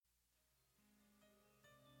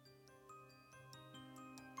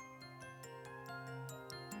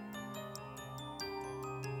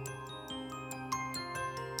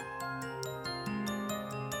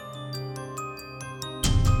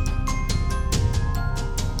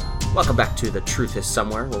Welcome back to The Truth is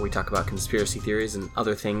Somewhere, where we talk about conspiracy theories and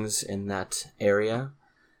other things in that area.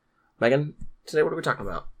 Megan, today what are we talking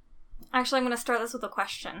about? Actually, I'm going to start this with a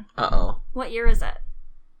question. Uh-oh. What year is it?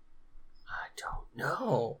 I don't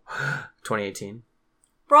know. 2018.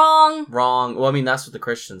 Wrong! Wrong. Well, I mean, that's what the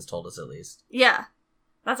Christians told us, at least. Yeah.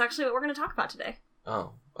 That's actually what we're going to talk about today.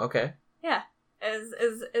 Oh, okay. Yeah.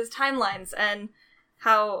 Is timelines and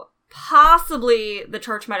how possibly the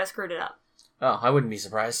church might have screwed it up. Oh, I wouldn't be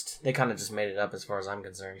surprised. They kind of just made it up as far as I'm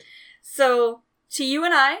concerned. So, to you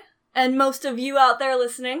and I, and most of you out there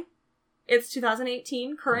listening, it's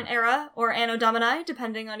 2018, current era, or Anno Domini,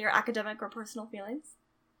 depending on your academic or personal feelings.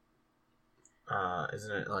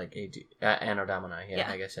 Isn't it like Anno Domini?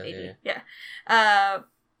 Yeah, I guess. Yeah.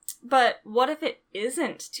 But what if it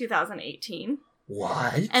isn't 2018?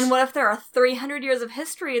 What? And what if there are 300 years of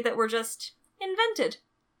history that were just invented?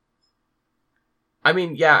 I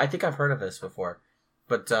mean, yeah, I think I've heard of this before.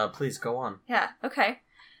 But please, go on. Yeah, okay.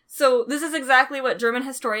 So this is exactly what German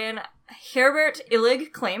historian Herbert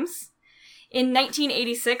Illig claims. In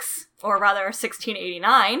 1986, or rather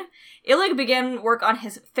 1689, Illig began work on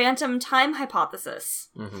his phantom time hypothesis.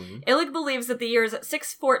 Mm-hmm. Illig believes that the years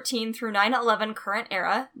 614 through 911 current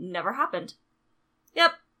era never happened.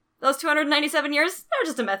 Yep, those 297 years, they're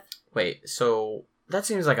just a myth. Wait, so that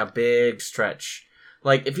seems like a big stretch.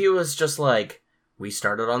 Like, if he was just like, we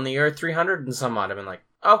started on the year 300 and some odd, I've been like,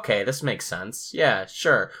 okay, this makes sense. Yeah,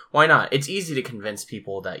 sure. Why not? It's easy to convince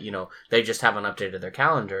people that, they just haven't updated their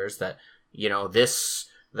calendars, that,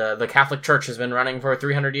 the Catholic Church has been running for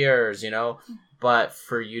 300 years, But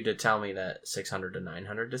for you to tell me that 600 to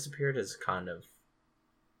 900 disappeared is kind of...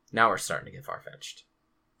 Now we're starting to get far-fetched.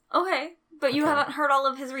 Okay, but you haven't heard all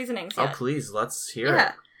of his reasonings yet. Oh, please, let's hear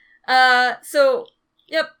it.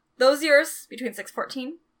 Yep, those years, between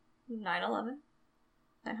 614, 911,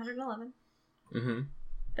 911. Mm-hmm.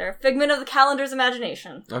 They're a figment of the calendar's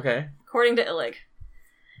imagination. Okay. According to Illig.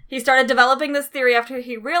 He started developing this theory after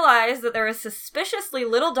he realized that there is suspiciously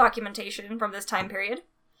little documentation from this time period.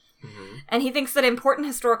 Mm-hmm. And he thinks that important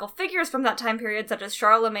historical figures from that time period, such as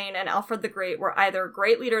Charlemagne and Alfred the Great, were either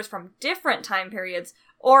great leaders from different time periods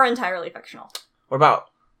or entirely fictional. What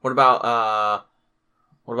about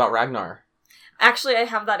Ragnar? Actually, I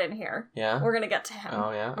have that in here. Yeah? We're going to get to him.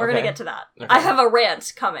 Oh, yeah? We're going to get to that. Okay. I have a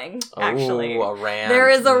rant coming, actually. Oh, a rant. There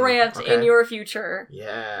is a rant in your future.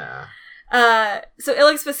 Yeah. So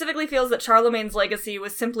Illig specifically feels that Charlemagne's legacy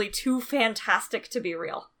was simply too fantastic to be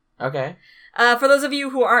real. Okay. For those of you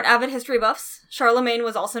who aren't avid history buffs, Charlemagne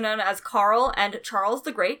was also known as Karl and Charles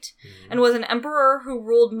the Great, and was an emperor who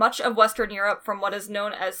ruled much of Western Europe from what is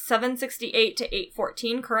known as 768 to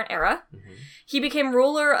 814 current era. Mm-hmm. He became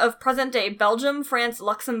ruler of present-day Belgium, France,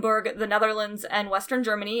 Luxembourg, the Netherlands, and Western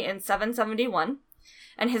Germany in 771,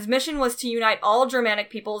 and his mission was to unite all Germanic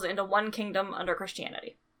peoples into one kingdom under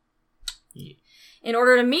Christianity. Yeah. In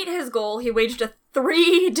order to meet his goal, he waged a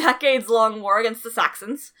 3 decades-long war against the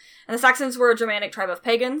Saxons, and the Saxons were a Germanic tribe of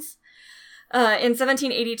pagans. In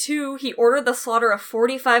 1782, he ordered the slaughter of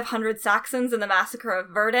 4,500 Saxons in the massacre of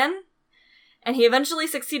Verden, and he eventually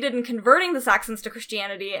succeeded in converting the Saxons to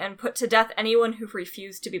Christianity and put to death anyone who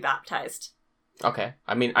refused to be baptized. Okay.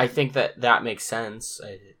 I mean, I think that makes sense.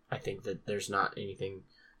 I think that there's not anything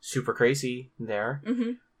super crazy there.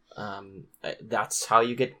 Mm-hmm. That's how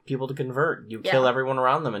you get people to convert. You kill everyone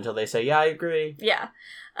around them until they say, yeah, I agree. Yeah.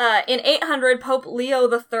 In 800, Pope Leo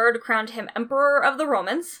III crowned him Emperor of the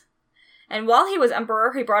Romans. And while he was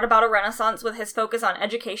emperor, he brought about a renaissance with his focus on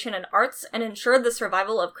education and arts and ensured the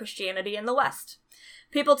survival of Christianity in the West.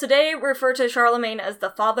 People today refer to Charlemagne as the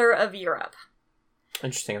father of Europe.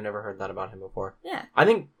 Interesting. I've never heard that about him before. Yeah. I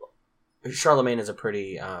think Charlemagne is a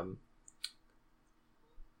pretty,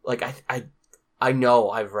 I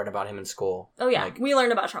know I've read about him in school. Oh, yeah. We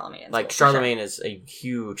learned about Charlemagne in school. Like, Charlemagne is a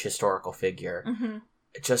huge historical figure. Mm-hmm.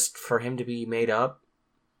 Just for him to be made up?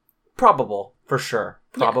 Probable, for sure.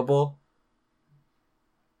 Probable. Yeah.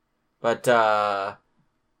 But,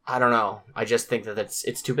 I don't know. I just think that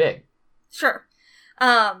it's too big. Sure.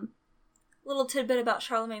 Little tidbit about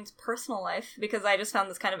Charlemagne's personal life, because I just found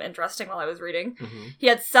this kind of interesting while I was reading. Mm-hmm. He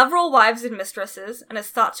had several wives and mistresses, and is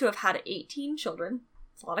thought to have had 18 children.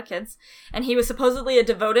 A lot of kids. And he was supposedly a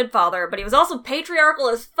devoted father, but he was also patriarchal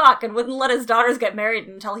as fuck and wouldn't let his daughters get married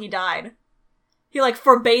until he died. He,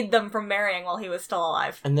 forbade them from marrying while he was still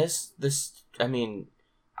alive. And this, I mean,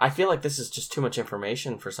 I feel like this is just too much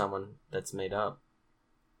information for someone that's made up.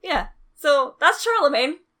 Yeah. So, that's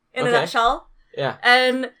Charlemagne, in a nutshell. Yeah.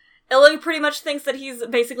 And Illig pretty much thinks that he's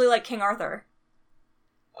basically like King Arthur.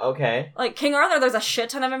 Okay. Like, King Arthur, there's a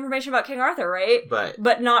shit ton of information about King Arthur, right?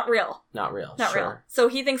 But not real. not real. Not sure. real. So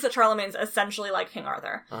he thinks that Charlemagne's essentially like King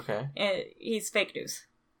Arthur. Okay. He's fake news.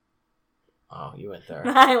 Oh, you went there.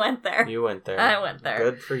 I went there. You went there. I went there.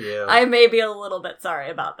 Good for you. I may be a little bit sorry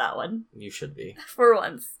about that one. You should be. For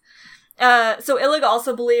once. So Illig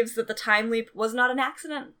also believes that the time leap was not an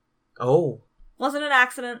accident. Oh. Wasn't an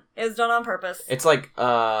accident. It was done on purpose. It's like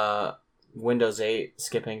Windows 8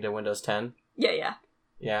 skipping to Windows 10. Yeah.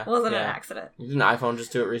 Yeah. Wasn't an accident. Didn't iPhone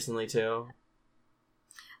just do it recently too?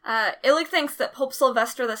 Illig thinks that Pope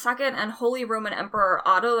Sylvester II and Holy Roman Emperor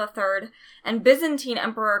Otto III and Byzantine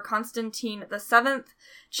Emperor Constantine VII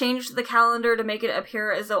changed the calendar to make it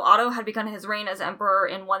appear as though Otto had begun his reign as emperor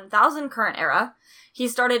in 1000 current era. He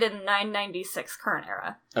started in 996 current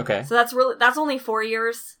era. Okay. So that's only 4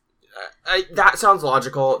 years. That sounds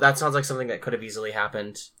logical. That sounds like something that could have easily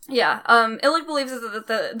happened. Yeah. Illig believes that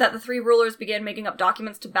the three rulers began making up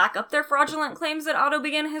documents to back up their fraudulent claims that Otto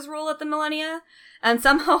began his rule at the millennia, and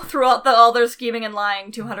somehow throughout all their scheming and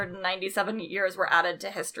lying, 297 years were added to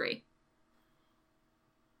history.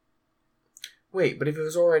 Wait, but if it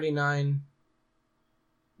was already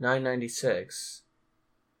 996,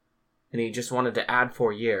 and he just wanted to add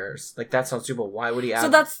 4 years, like that sounds stupid. Why would he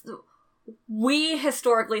add? So we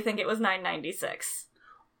historically think it was 996.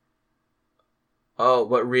 Oh,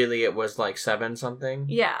 but really it was like 7 something?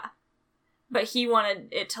 Yeah. But he wanted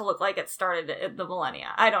it to look like it started at the millennia.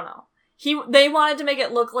 I don't know. They wanted to make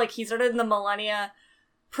it look like he started in the millennia,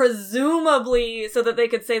 presumably so that they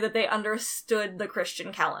could say that they understood the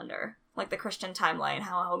Christian calendar. Like the Christian timeline,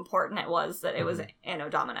 how important it was that it was Anno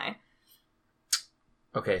Domini.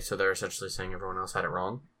 Okay, so they're essentially saying everyone else had it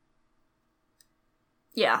wrong?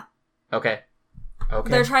 Yeah. Okay.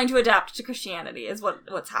 They're trying to adapt to Christianity is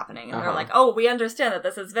what's happening. And they're like, oh, we understand that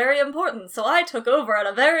this is very important, so I took over at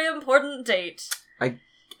a very important date. I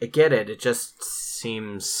get it. It just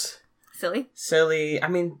seems... Silly. I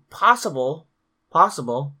mean, possible.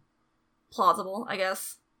 Plausible, I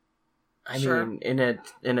guess. I mean,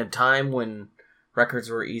 in a time when records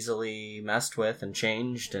were easily messed with and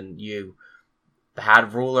changed, and you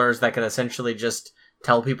had rulers that could essentially just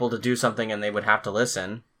tell people to do something and they would have to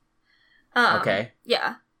listen... Okay.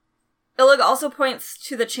 Yeah. Illig also points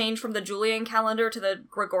to the change from the Julian calendar to the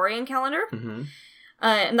Gregorian calendar. Mm-hmm.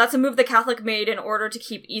 And that's a move the Catholic made in order to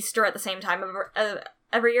keep Easter at the same time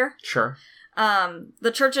every year. Sure.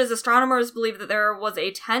 The church's astronomers believe that there was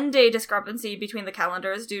a 10-day discrepancy between the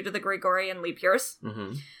calendars due to the Gregorian leap years.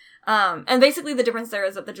 Mm-hmm. And basically the difference there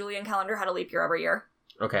is that the Julian calendar had a leap year every year.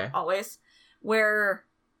 Okay. Always. Where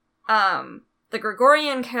the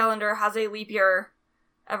Gregorian calendar has a leap year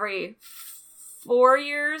every 4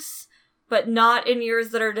 years, but not in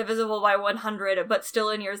years that are divisible by 100, but still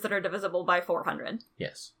in years that are divisible by 400.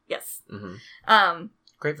 Yes. Mm-hmm.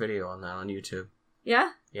 Great video on that on YouTube.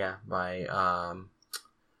 Yeah? Yeah, by,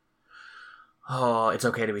 It's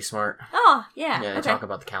Okay to Be Smart. Oh, yeah. Yeah, they talk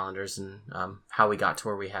about the calendars and how we got to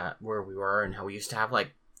where we were, and how we used to have,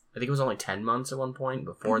 like, I think it was only 10 months at one point.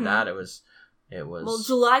 Before that, it was... Well,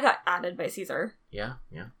 July got added by Caesar. Yeah.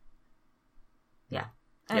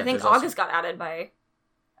 And I think August got added by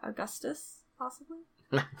Augustus, possibly?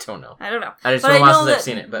 I don't know. I don't know. I just know since I've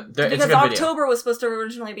seen it, but it's a good video. Because October was supposed to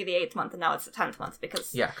originally be the 8th month, and now it's the 10th month,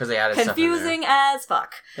 because... Yeah, because they added confusing as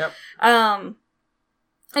fuck. Yep.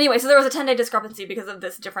 Anyway, so there was a 10-day discrepancy because of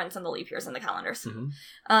this difference in the leap years in the calendars.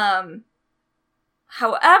 Mm-hmm.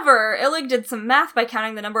 However, Illig did some math by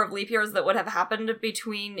counting the number of leap years that would have happened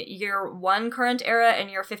between year 1 current era and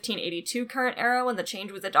year 1582 current era when the change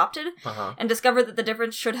was adopted, and discovered that the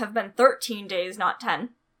difference should have been 13 days, not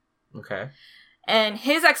 10. Okay. And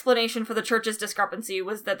his explanation for the church's discrepancy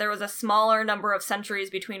was that there was a smaller number of centuries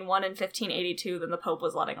between 1 and 1582 than the Pope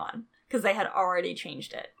was letting on, because they had already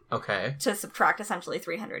changed it. Okay. To subtract essentially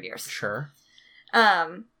 300 years. Sure.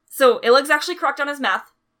 So Illig's actually correct on his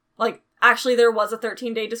math. Like, actually, there was a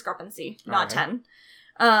 13-day discrepancy, not 10.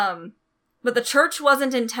 But the church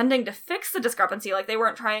wasn't intending to fix the discrepancy. Like, they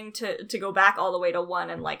weren't trying to go back all the way to 1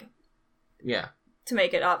 and, like... Yeah. To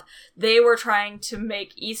make it up. They were trying to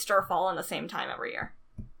make Easter fall in the same time every year.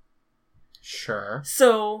 Sure.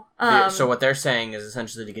 So, so what they're saying is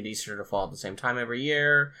essentially to get Easter to fall at the same time every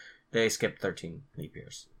year, they skipped 13 leap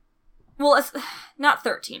years. Well, it's not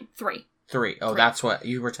 13. 3. 3. Oh, 3. That's what...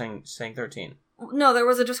 You were saying 13. No, there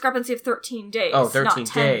was a discrepancy of 13 days. Oh, 13 not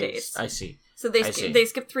 10 days. I see. So they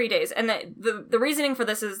skipped 3 days. And the reasoning for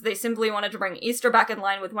this is they simply wanted to bring Easter back in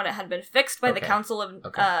line with when it had been fixed by the Council of...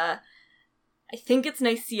 I think it's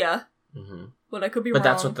Nicaea. Mm-hmm. But I could be wrong.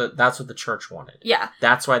 But that's what the church wanted. Yeah.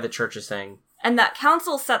 That's why the church is saying... And that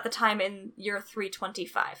council set the time in year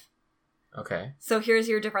 325. Okay. So here's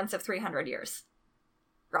your difference of 300 years.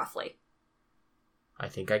 Roughly. I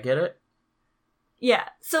think I get it. Yeah.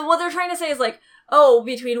 So what they're trying to say is like, oh,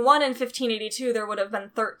 between 1 and 1582, there would have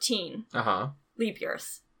been 13 leap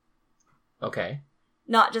years. Okay.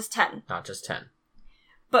 Not just 10. Not just 10.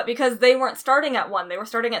 But because they weren't starting at 1, they were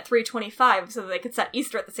starting at 325, so that they could set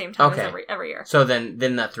Easter at the same time as every year. So then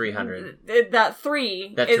that 300. That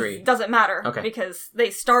 3 doesn't matter. Okay. Because they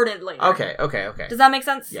started later. Okay. Does that make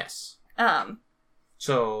sense? Yes.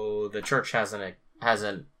 So the church has a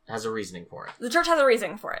reasoning for it. The church has a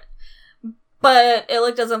reasoning for it. But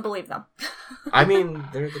Illich doesn't believe them. I mean,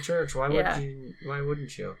 they're the church. Why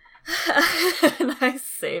wouldn't you? Nice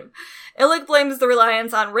save. Illich blames the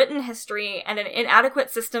reliance on written history and an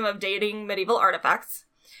inadequate system of dating medieval artifacts.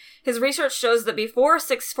 His research shows that before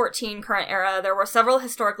 614 current era, there were several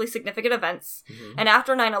historically significant events, and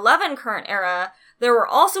after 911 current era, there were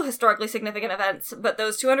also historically significant events, but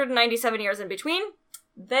those 297 years in between,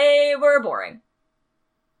 they were boring.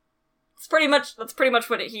 That's pretty much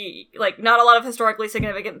what he, like, not a lot of historically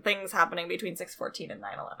significant things happening between 614 and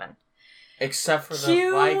 911. Except for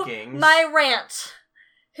the Vikings. My rant.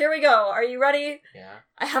 Here we go. Are you ready? Yeah.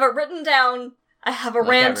 I have it written down. I have a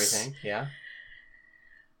rant. Everything. Yeah.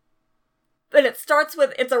 And it starts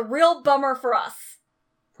with, it's a real bummer for us.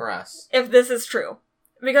 For us. If this is true.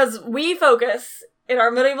 Because we focus, in our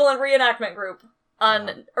medieval and reenactment group,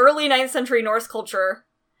 on early 9th century Norse culture.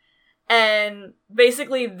 And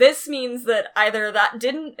basically this means that either that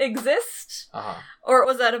didn't exist, or it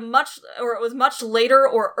was much later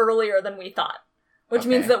or earlier than we thought. Which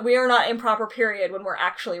means that we are not in proper period when we're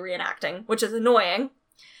actually reenacting, which is annoying.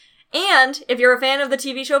 And, if you're a fan of the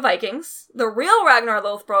TV show Vikings, the real Ragnar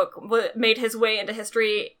Lothbrok made his way into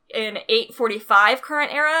history in 845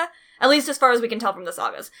 current era, at least as far as we can tell from the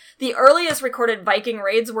sagas. The earliest recorded Viking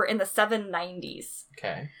raids were in the 790s.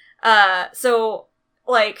 Okay. So,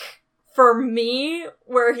 like, for me,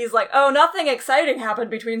 where he's like, oh, nothing exciting happened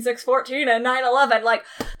between 614 and 911, like,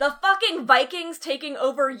 the fucking Vikings taking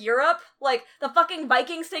over Europe, like, the fucking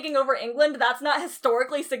Vikings taking over England, that's not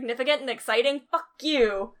historically significant and exciting? Fuck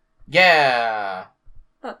you. Yeah.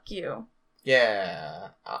 Fuck you. Yeah.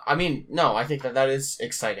 I mean, no, I think that is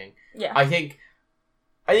exciting. Yeah. I think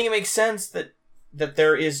it makes sense that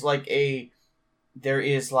there is like a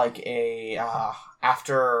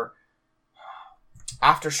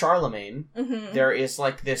after Charlemagne, there is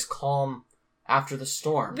like this calm after the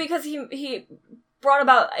storm. Because he brought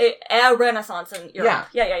about a renaissance in Europe.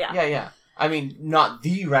 Yeah. I mean, not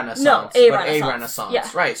the Renaissance, but a Renaissance. Yeah.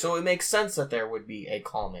 Right, so it makes sense that there would be a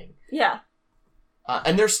calming. Yeah.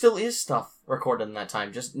 And there still is stuff recorded in that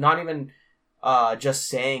time, just not even just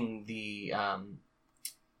saying the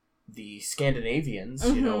Scandinavians,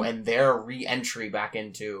 you know, and their re-entry back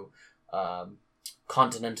into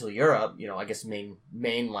continental Europe, you know, I guess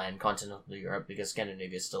mainland continental Europe, because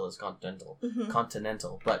Scandinavia still is continental,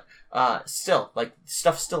 but still, like,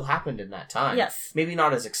 stuff still happened in that time. Yes. Maybe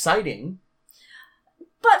not as exciting.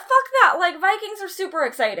 But fuck that, like, Vikings are super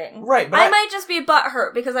exciting. Right, but I might just be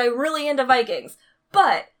butthurt because I'm really into Vikings,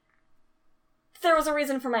 but there was a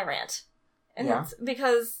reason for my rant. And it's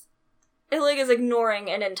because Illich is ignoring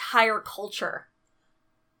an entire culture.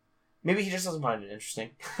 Maybe he just doesn't find it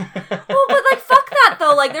interesting. Well, but, like, fuck that,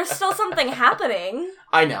 though. Like, there's still something happening.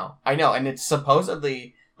 I know. And it's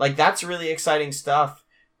supposedly, like, that's really exciting stuff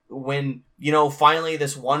when, you know, finally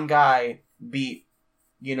this one guy beat,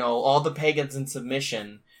 you know, all the pagans in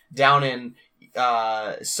submission down in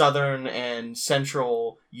southern and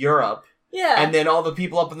central Europe. Yeah. And then all the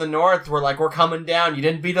people up in the north were like, we're coming down. You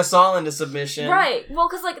didn't beat us all into submission. Right. Well,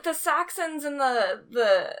 because, like, the Saxons and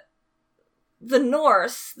the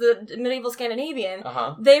Norse, the medieval Scandinavian,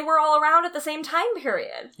 they were all around at the same time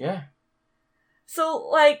period. Yeah. So,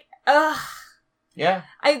 like, yeah.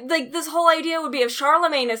 This whole idea would be if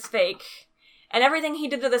Charlemagne is fake, and everything he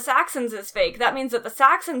did to the Saxons is fake, that means that the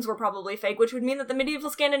Saxons were probably fake, which would mean that the medieval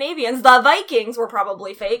Scandinavians, the Vikings, were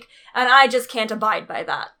probably fake, and I just can't abide by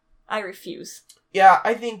that. I refuse. Yeah,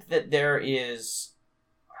 I think that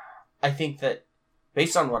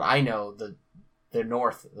based on what I know, the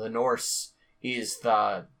Norse is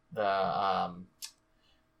the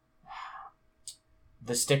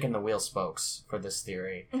stick in the wheel spokes for this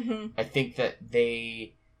theory. Mm-hmm. I think that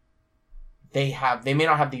they may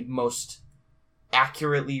not have the most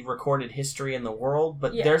accurately recorded history in the world,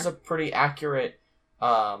 but there's a pretty accurate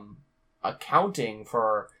accounting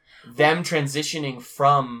for them transitioning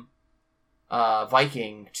from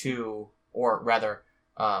Viking to, or rather,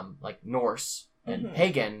 like Norse and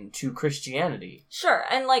pagan to Christianity. Sure,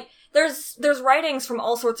 and like there's writings from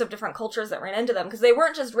all sorts of different cultures that ran into them, because they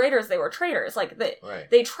weren't just raiders, they were traders. Like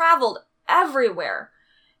they traveled everywhere.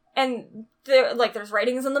 And there's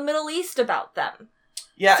writings in the Middle East about them.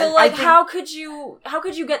 Yeah. So like, how could you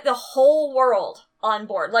get the whole world on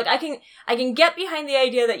board? Like, I can get behind the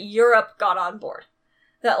idea that Europe got on board.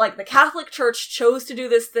 That, like, the Catholic Church chose to do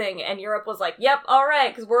this thing, and Europe was like, yep,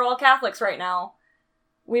 alright, because we're all Catholics right now.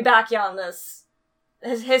 We back you on this.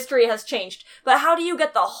 His history has changed. But how do you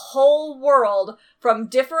get the whole world from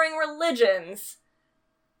differing religions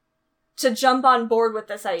to jump on board with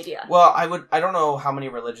this idea? Well, I don't know how many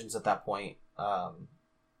religions at that point,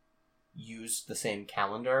 used the same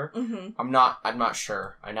calendar. Mm-hmm. I'm not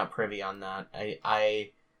sure. I'm not privy on that.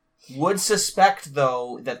 I would suspect,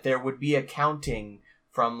 though, that there would be accounting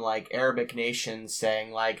from, like, Arabic nations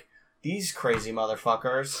saying, like, these crazy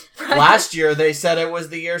motherfuckers. Right. Last year they said it was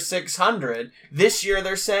the year 600. This year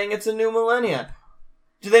they're saying it's a new millennia.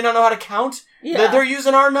 Do they not know how to count? Yeah. They're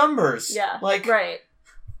using our numbers. Yeah. Like, right.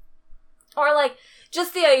 Or, like,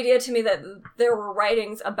 just the idea to me that there were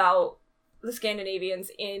writings about the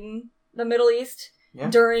Scandinavians in the Middle East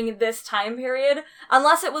during this time period.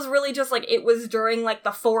 Unless it was really just, like, it was during, like, the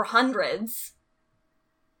 400s.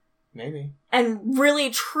 Maybe. And really,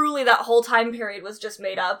 truly, that whole time period was just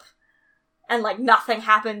made up. And, like, nothing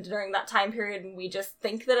happened during that time period, and we just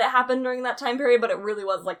think that it happened during that time period, but it really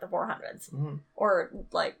was, like, the 400s. Mm-hmm. Or,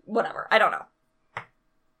 like, whatever. I don't know.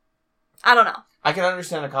 I can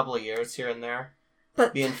understand a couple of years here and there.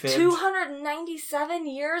 But being fibbed. 297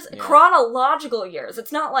 years? Yeah. Chronological years.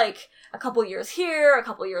 It's not like a couple years here, a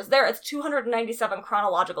couple years there. It's 297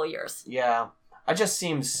 chronological years. Yeah. It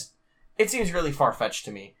seems really far-fetched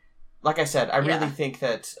to me. Like I said, I really think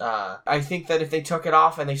that, if they took it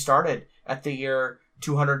off and they started at the year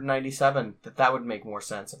 297, that would make more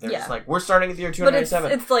sense. If they're just like, we're starting at the year 297.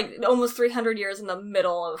 But it's like almost 300 years in the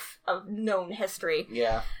middle of known history.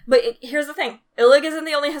 Yeah. But here's the thing. Illig isn't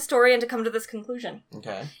the only historian to come to this conclusion.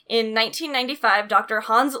 Okay. In 1995, Dr.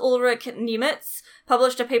 Hans Ulrich Niemitz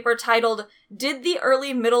published a paper titled, "Did the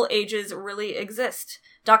Early Middle Ages Really Exist?"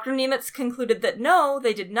 Dr. Niemitz concluded that no,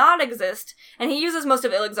 they did not exist, and he uses most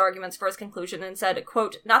of Illig's arguments for his conclusion and said,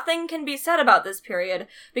 quote, "Nothing can be said about this period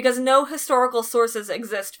because no historical sources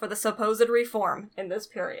exist for the supposed reform in this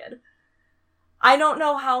period." I don't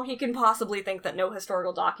know how he can possibly think that no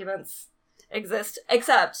historical documents exist,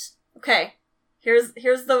 except, okay, here's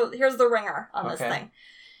the ringer on this thing.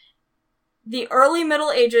 The early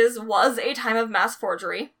Middle Ages was a time of mass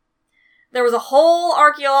forgery. There was a whole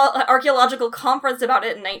archaeological conference about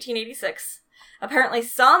it in 1986. Apparently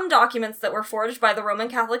some documents that were forged by the Roman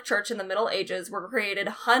Catholic Church in the Middle Ages were created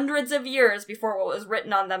hundreds of years before what was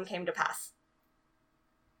written on them came to pass.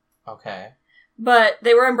 Okay. But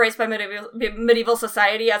they were embraced by medieval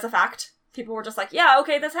society as a fact. People were just like, yeah,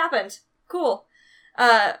 okay, this happened. Cool.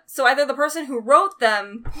 So either the person who wrote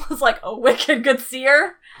them was like a wicked good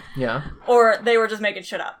seer. Yeah. Or they were just making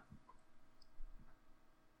shit up.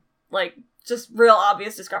 Like, just real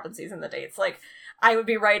obvious discrepancies in the dates. Like, I would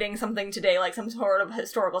be writing something today, like some sort of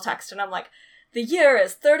historical text, and I'm like, the year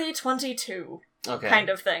is 3022. Okay. Kind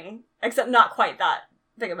of thing. Except not quite that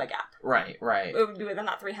big of a gap. Right. It would be within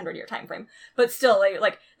that 300-year time frame. But still,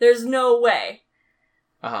 like, there's no way.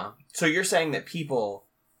 Uh-huh. So you're saying that people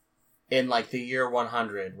in, like, the year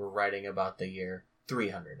 100 were writing about the year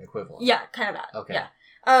 300 equivalent? Yeah, kind of that. Okay. Yeah.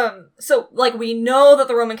 So, like, we know that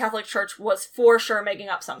the Roman Catholic Church was for sure making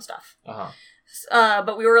up some stuff. Uh-huh.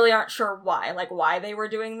 But we really aren't sure why. Like, why they were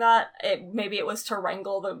doing that. Maybe it was to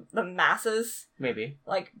wrangle the masses. Maybe.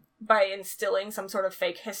 Like, by instilling some sort of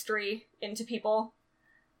fake history into people.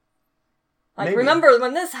 Like, Maybe. Remember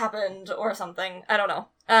when this happened, or something. I don't know.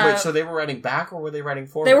 Wait, so they were writing back, or were they writing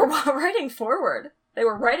forward? They were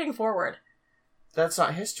writing forward. That's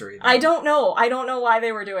not history, then. I don't know. I don't know why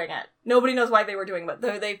they were doing it. Nobody knows why they were doing it,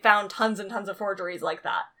 but they found tons and tons of forgeries like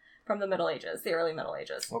that from the Middle Ages, the early Middle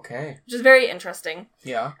Ages. Okay. Which is very interesting.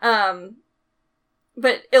 Yeah.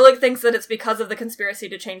 But Illig thinks that it's because of the conspiracy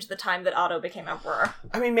to change the time that Otto became emperor.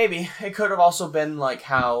 I mean, maybe. It could have also been like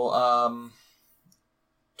how,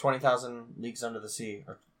 20,000 Leagues Under the Sea,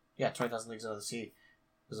 20,000 Leagues Under the Sea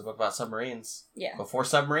was a book about submarines. Yeah. Before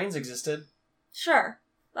submarines existed. Sure.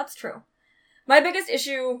 That's true. My biggest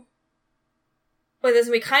issue with this,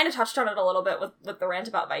 and we kind of touched on it a little bit with the rant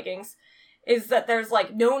about Vikings, is that there's,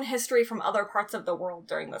 like, known history from other parts of the world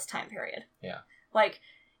during this time period. Yeah. Like,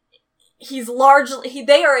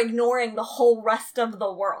 they are ignoring the whole rest of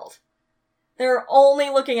the world. They're only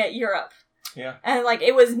looking at Europe. Yeah. And, like,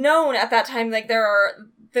 it was known at that time, like, there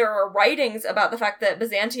are writings about the fact that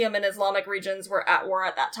Byzantium and Islamic regions were at war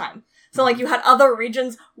at that time. So, like, you had other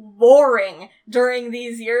regions warring during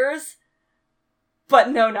these years. But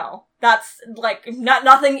no. That's, like,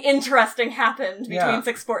 nothing interesting happened between Yeah.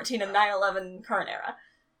 614 and 9/11 current era.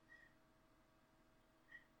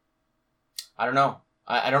 I don't know.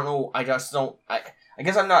 I don't know. I just don't. I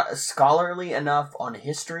guess I'm not scholarly enough on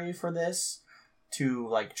history for this to,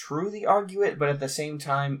 like, truly argue it, but at the same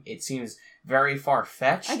time, it seems very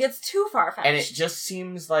far-fetched. Like, it's too far-fetched. And it just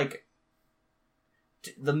seems like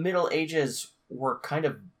the Middle Ages were kind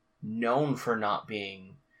of known for not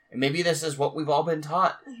being, and maybe this is what we've all been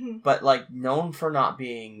taught, but, like, known for not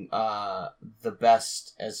being the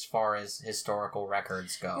best as far as historical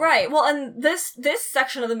records go. Right. Well, and this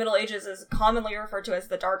section of the Middle Ages is commonly referred to as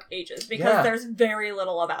the Dark Ages because there's very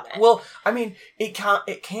little about it. Well, I mean,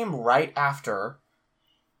 it came right after,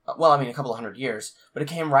 well, I mean, a couple of 100 years, but it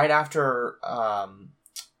came right after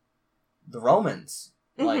the Romans.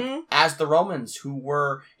 Like, as the Romans, who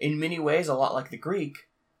were, in many ways, a lot like the Greek,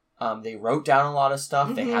 they wrote down a lot of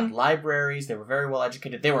stuff, they had libraries, they were very well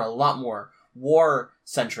educated, they were a lot more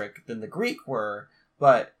war-centric than the Greek were,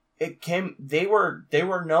 but they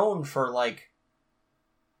were known for, like,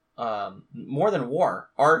 more than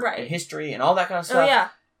war, art and history and all that kind of stuff. Oh, yeah.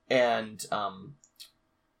 And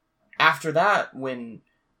after that, when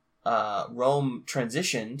Rome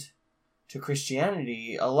transitioned to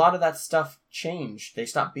Christianity, a lot of that stuff changed. They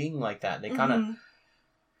stopped being like that. They kind of...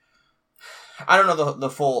 I don't know the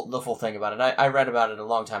full thing about it. I read about it a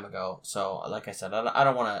long time ago, so like I said, I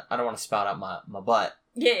don't want to spout out my butt.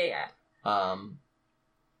 Yeah. But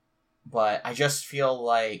I just feel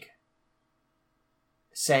like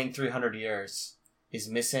saying 300 years is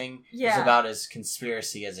missing is about as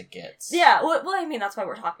conspiracy as it gets. Yeah, well, I mean, that's why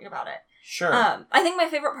we're talking about it. Sure. I think my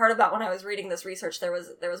favorite part about when I was reading this research, there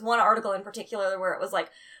was one article in particular where it was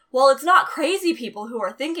like, well, it's not crazy people who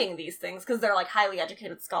are thinking these things, because they're, like, highly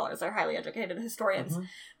educated scholars, they're highly educated historians.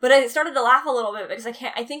 But I started to laugh a little bit, because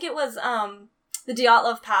I think it was, the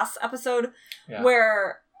Dyatlov Pass episode,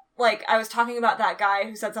 where, like, I was talking about that guy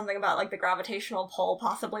who said something about, like, the gravitational pull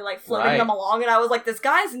possibly, like, floating them along, and I was like, this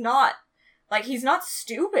guy's not, like, he's not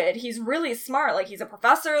stupid, he's really smart, like, he's a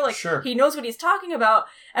professor, like, he knows what he's talking about,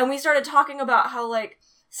 and we started talking about how, like,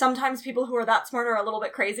 sometimes people who are that smart are a little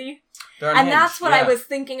bit crazy. And that's what I was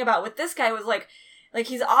thinking about with this guy, was like,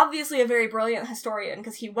 he's obviously a very brilliant historian,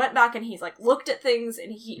 because he went back and he's, like, looked at things,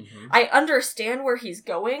 and I understand where he's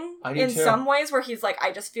going in some ways, where he's like,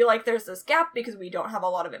 I just feel like there's this gap because we don't have a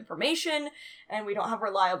lot of information, and we don't have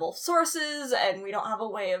reliable sources, and we don't have a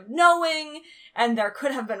way of knowing, and there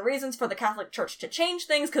could have been reasons for the Catholic Church to change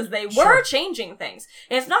things, because they were changing things.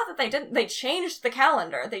 And it's not that they didn't, they changed the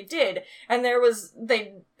calendar, they did, and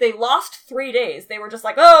they lost 3 days. They were just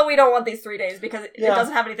like, oh, we don't want these 3 days, because it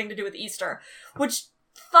doesn't have anything to do with Easter. Which,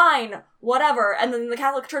 fine, whatever. And then the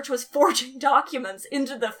Catholic Church was forging documents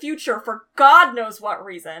into the future for God knows what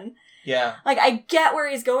reason. Yeah. Like, I get where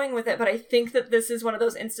he's going with it, but I think that this is one of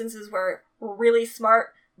those instances where we're really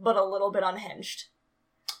smart, but a little bit unhinged.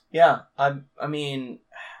 Yeah, I mean,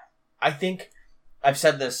 I think I've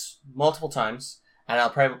said this multiple times, and I'll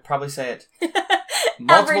probably say it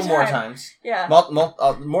multiple more times. Yeah.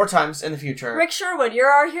 More times in the future. Rick Sherwood, you're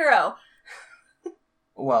our hero.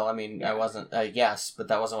 Well, I mean, I wasn't, yes, but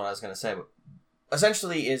that wasn't what I was going to say. But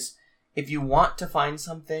essentially is, if you want to find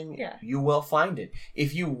something, you will find it.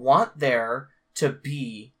 If you want there to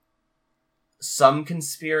be some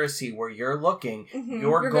conspiracy where you're looking,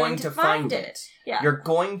 you're going to find it. Yeah. You're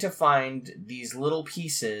going to find these little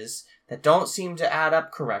pieces that don't seem to add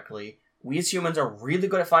up correctly. We as humans are really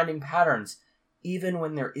good at finding patterns, even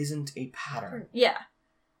when there isn't a pattern. Yeah.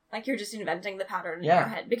 Like, you're just inventing the pattern in your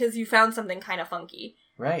head, because you found something kind of funky.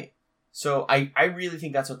 Right. So, I really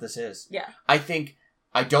think that's what this is. Yeah. I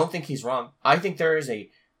don't think he's wrong. I think there is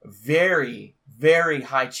a very, very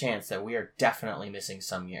high chance that we are definitely missing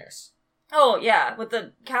some years. Oh, yeah, with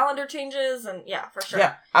the calendar changes, and yeah, for sure.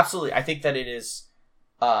 Yeah, absolutely. I think that it is,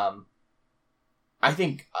 I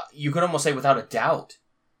think you could almost say without a doubt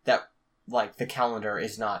that, like, the calendar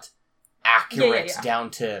is not accurate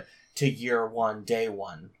down to year one, day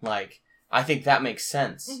one. Like, I think that makes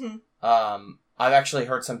sense. I've actually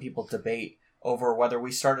heard some people debate over whether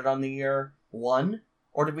we started on the year 1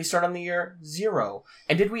 or did we start on the year 0?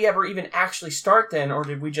 And did we ever even actually start then, or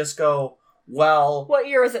did we just go, well, what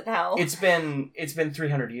year is it now? It's been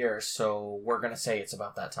 300 years, so we're gonna say it's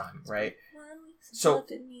about that time, right? So,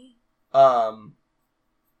 and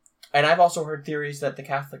I've also heard theories that the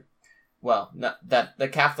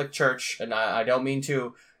Catholic Church, and I don't mean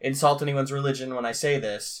to insult anyone's religion when I say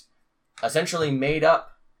this, essentially made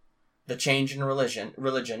up the change in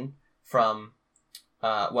religion from,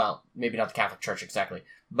 well, maybe not the Catholic Church exactly,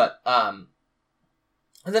 but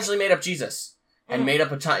essentially made up Jesus. and made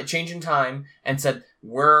up a change in time and said,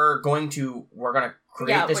 we're gonna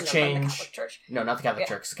create this change. The Catholic Church. No, not the Catholic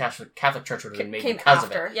Church. The Catholic Church would have been made Came because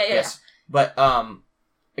after. of it. Yeah. Yes. But,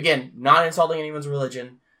 again, not insulting anyone's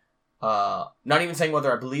religion, not even saying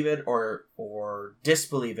whether I believe it or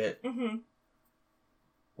disbelieve it, Mm-hmm.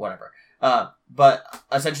 whatever. But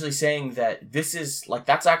essentially saying that this is, like,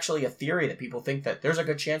 that's actually a theory that people think that there's a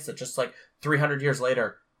good chance that just, like, 300 years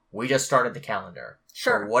later, we just started the calendar.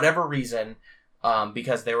 Sure. For whatever reason,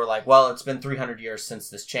 because they were like, well, it's been 300 years since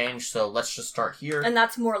this changed, so let's just start here. And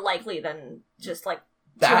that's more likely than just, like,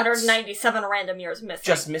 297 random years missing.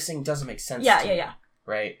 Just missing doesn't make sense. Yeah.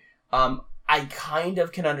 Right? I kind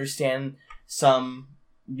of can understand some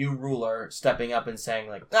new ruler stepping up and saying,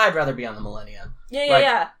 like, I'd rather be on the millennium.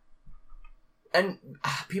 Yeah. And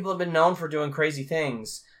people have been known for doing crazy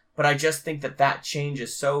things, but I just think that change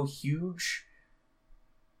is so huge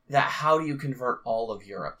that how do you convert all of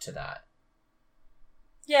Europe to that?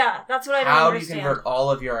 Yeah, that's what I don't understand. How understand. do you convert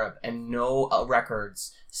all of Europe and no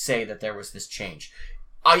records say that there was this change?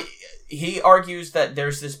 He argues that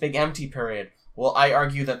there's this big empty period. Well, I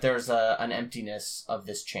argue that there's an emptiness of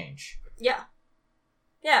this change. Yeah.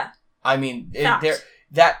 I mean,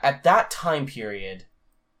 at that time period,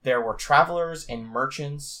 there were travelers and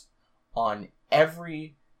merchants on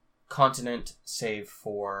every continent save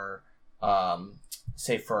for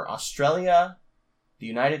Australia, the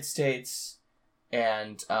United States,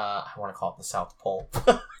 and I want to call it the South Pole.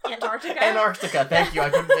 Antarctica. Antarctica. Thank you. I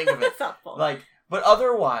couldn't think of it. South Pole. But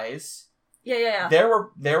otherwise, yeah.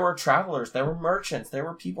 There were travelers, there were merchants, there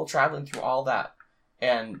were people traveling through all that,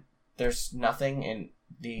 and there's nothing in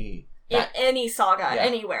any saga,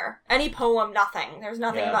 anywhere, any poem, nothing. There's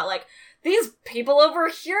nothing about, like, these people over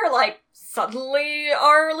here, like, suddenly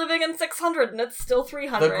are living in 600 and it's still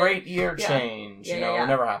 300. The Great Year Change, it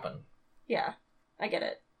never happened. Yeah, I get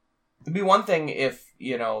it. It'd be one thing if,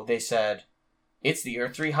 they said, it's the year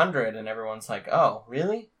 300, and everyone's like, oh,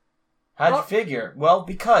 really? How'd you figure? Well,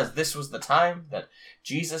 because this was the time that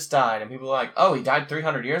Jesus died, and people are like, oh, he died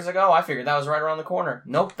 300 years ago? I figured that was right around the corner.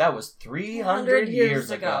 Nope, that was 300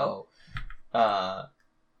 years ago. And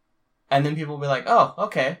then people will be like, oh,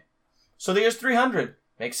 okay. So the year's 300.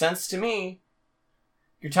 Makes sense to me.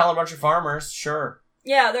 You're telling a bunch of farmers, sure.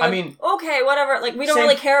 Yeah, they're okay, whatever. Like, we don't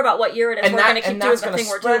really care about what year it is. We're going to keep doing the thing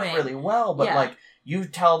we're doing. Really well, but, like, you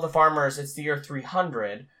tell the farmers it's the year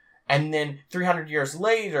 300, and then 300 years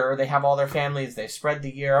later, they have all their families, they spread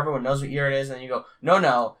the year, everyone knows what year it is, and you go,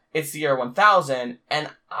 no, it's the year 1000, and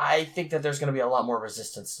I think that there's going to be a lot more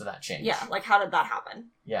resistance to that change. Yeah, like, how did that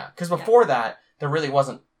happen? Yeah, because before that, there really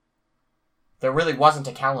wasn't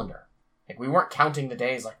a calendar. Like, we weren't counting the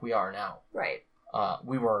days like we are now. Right.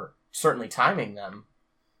 We were certainly timing them,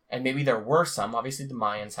 and maybe there were some. Obviously, the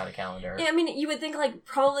Mayans had a calendar. Yeah, I mean, you would think, like,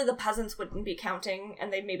 probably the peasants wouldn't be counting,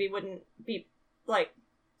 and they maybe wouldn't be, like,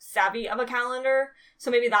 savvy of a calendar, so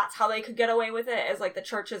maybe that's how they could get away with it, is, like, the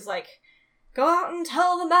church is like, go out and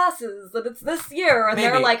tell the masses that it's this year, and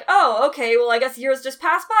they're like, oh, okay, well, I guess years just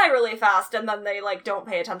pass by really fast, and then they, like, don't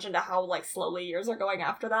pay attention to how, like, slowly years are going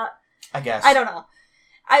after that. I guess. I don't know.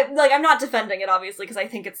 I'm not defending it, obviously, because I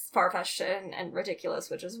think it's far-fetched and ridiculous,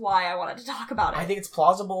 which is why I wanted to talk about it. I think it's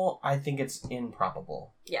plausible. I think it's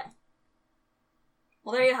improbable. Yeah.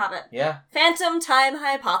 Well, there you have it. Yeah. Phantom time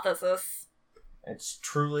hypothesis. It's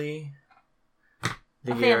truly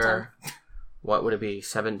the year. What would it be?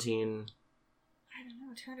 17? I don't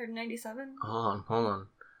know. 297? Hold on.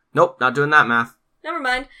 Nope, not doing that math. Never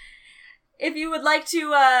mind. If you would like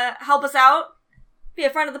to help us out, be a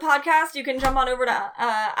friend of the podcast, you can jump on over to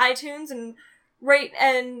iTunes and rate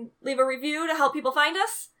and leave a review to help people find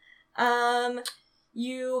us.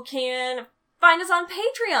 You can find us on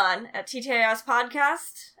Patreon at TTIS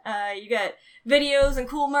Podcast. You get videos and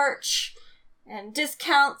cool merch and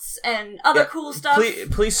discounts and other cool stuff.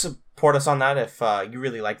 Please support us on that if you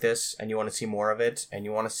really like this and you want to see more of it and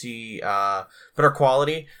you want to see better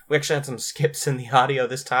quality. We actually had some skips in the audio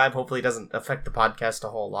this time. Hopefully it doesn't affect the podcast a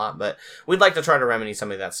whole lot, but we'd like to try to remedy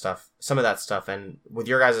some of that stuff, and with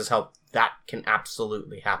your guys' help, that can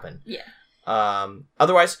absolutely happen. Yeah.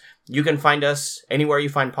 Otherwise, you can find us anywhere you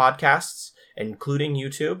find podcasts, including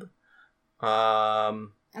YouTube.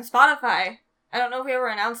 And Spotify. I don't know if we ever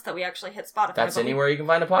announced that we actually hit Spotify. That's anywhere you can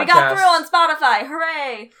find a podcast. We got through on Spotify.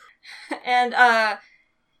 Hooray! And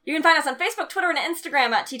you can find us on Facebook, Twitter, and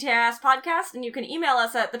Instagram at TTIS Podcast, and you can email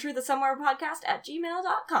us at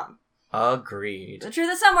thetruthissomewherepodcast@gmail.com. Agreed. The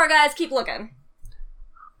truth is somewhere, guys. Keep looking.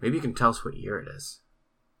 Maybe you can tell us what year it is.